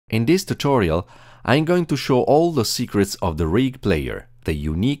In this tutorial, I'm going to show all the secrets of the rig player, the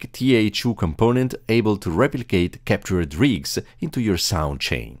unique THU component able to replicate captured rigs into your sound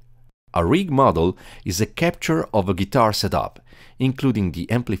chain. A rig model is a capture of a guitar setup, including the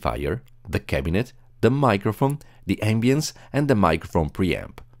amplifier, the cabinet, the microphone, the ambience, and the microphone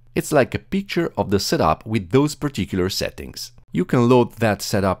preamp. It's like a picture of the setup with those particular settings. You can load that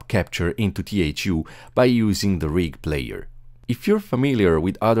setup capture into THU by using the rig player. If you're familiar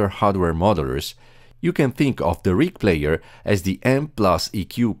with other hardware modelers, you can think of the rig player as the amp plus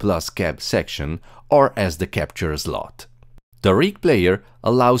EQ plus cab section or as the capture slot. The rig player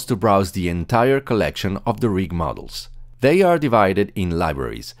allows to browse the entire collection of the rig models. They are divided in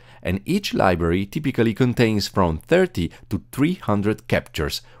libraries, and each library typically contains from 30 to 300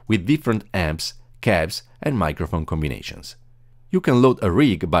 captures with different amps, cabs, and microphone combinations. You can load a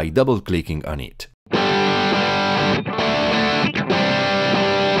rig by double-clicking on it.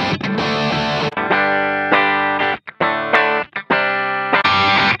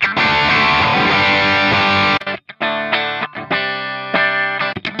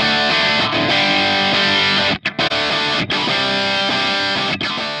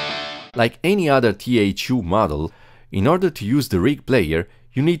 Like any other THU model, in order to use the rig player,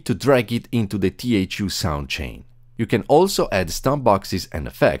 you need to drag it into the THU sound chain. You can also add stomp boxes and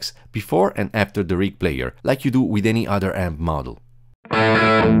effects before and after the rig player, like you do with any other amp model.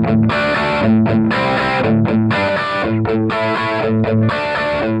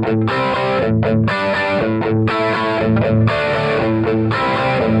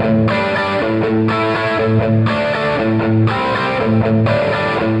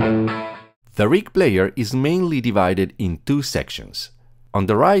 The rig player is mainly divided in two sections. On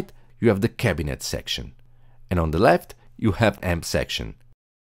the right, you have the cabinet section, and on the left, you have amp section.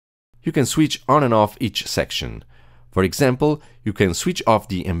 You can switch on and off each section. For example, you can switch off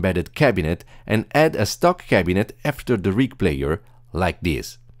the embedded cabinet and add a stock cabinet after the rig player, like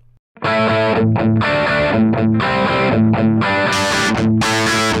this.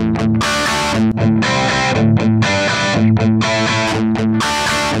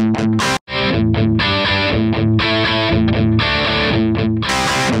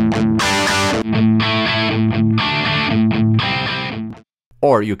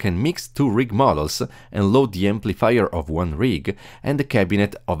 Or you can mix two rig models and load the amplifier of one rig and the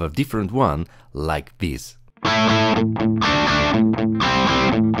cabinet of a different one, like this.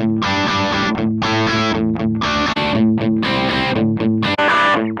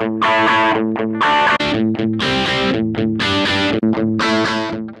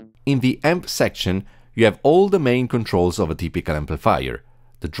 In the amp section, you have all the main controls of a typical amplifier: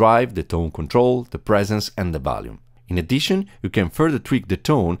 the drive, the tone control, the presence, and the volume. In addition, you can further tweak the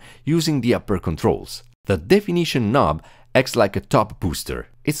tone using the upper controls. The definition knob acts like a top booster.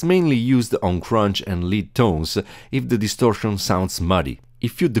 It's mainly used on crunch and lead tones if the distortion sounds muddy.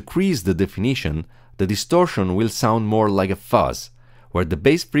 If you decrease the definition, the distortion will sound more like a fuzz, where the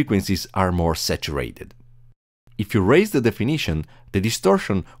bass frequencies are more saturated. If you raise the definition, the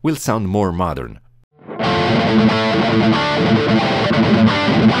distortion will sound more modern.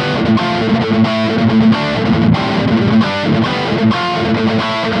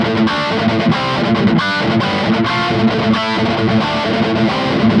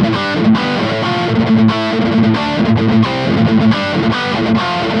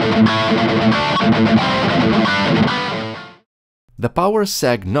 The power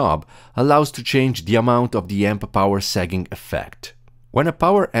sag knob allows to change the amount of the amp power sagging effect. When a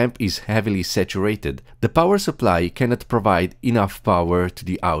power amp is heavily saturated, the power supply cannot provide enough power to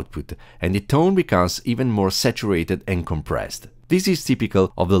the output, and the tone becomes even more saturated and compressed. This is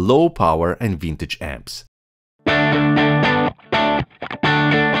typical of the low power and vintage amps.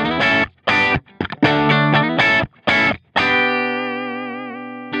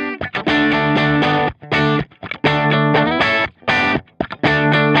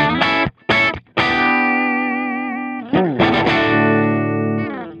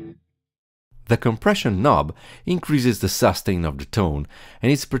 The compression knob increases the sustain of the tone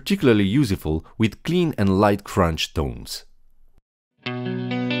and is particularly useful with clean and light crunch tones.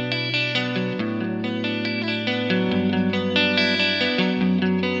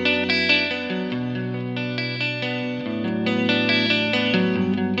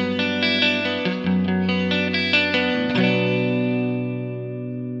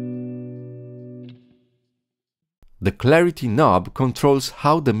 The clarity knob controls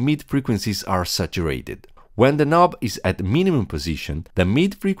how the mid frequencies are saturated. When the knob is at minimum position, the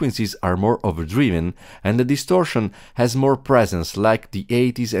mid frequencies are more overdriven and the distortion has more presence, like the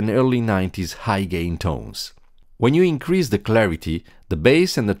 80s and early 90s high gain tones. When you increase the clarity, the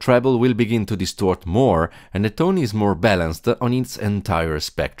bass and the treble will begin to distort more and the tone is more balanced on its entire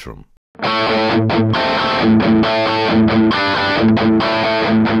spectrum.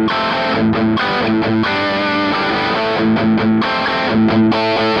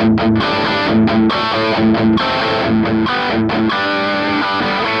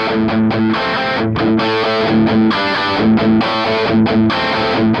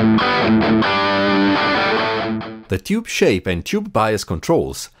 The tube shape and tube bias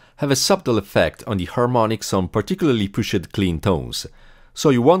controls have a subtle effect on the harmonics on particularly pushed clean tones,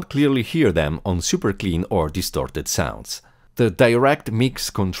 so you won't clearly hear them on super clean or distorted sounds. The direct mix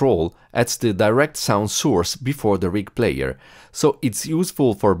control adds the direct sound source before the rig player, so it's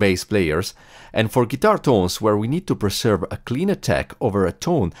useful for bass players and for guitar tones where we need to preserve a clean attack over a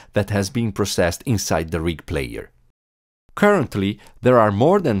tone that has been processed inside the rig player. Currently, there are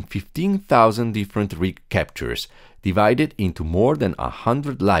more than 15,000 different rig captures, divided into more than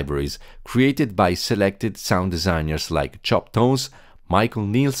 100 libraries created by selected sound designers like Chop Tones, Michael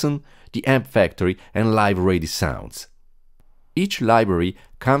Nielsen, The Amp Factory and Live Ready Sounds. Each library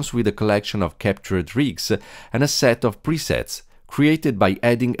comes with a collection of captured rigs and a set of presets, created by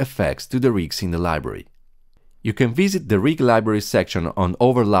adding effects to the rigs in the library. You can visit the Rig Library section on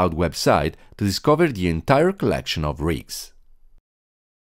Overloud website to discover the entire collection of rigs.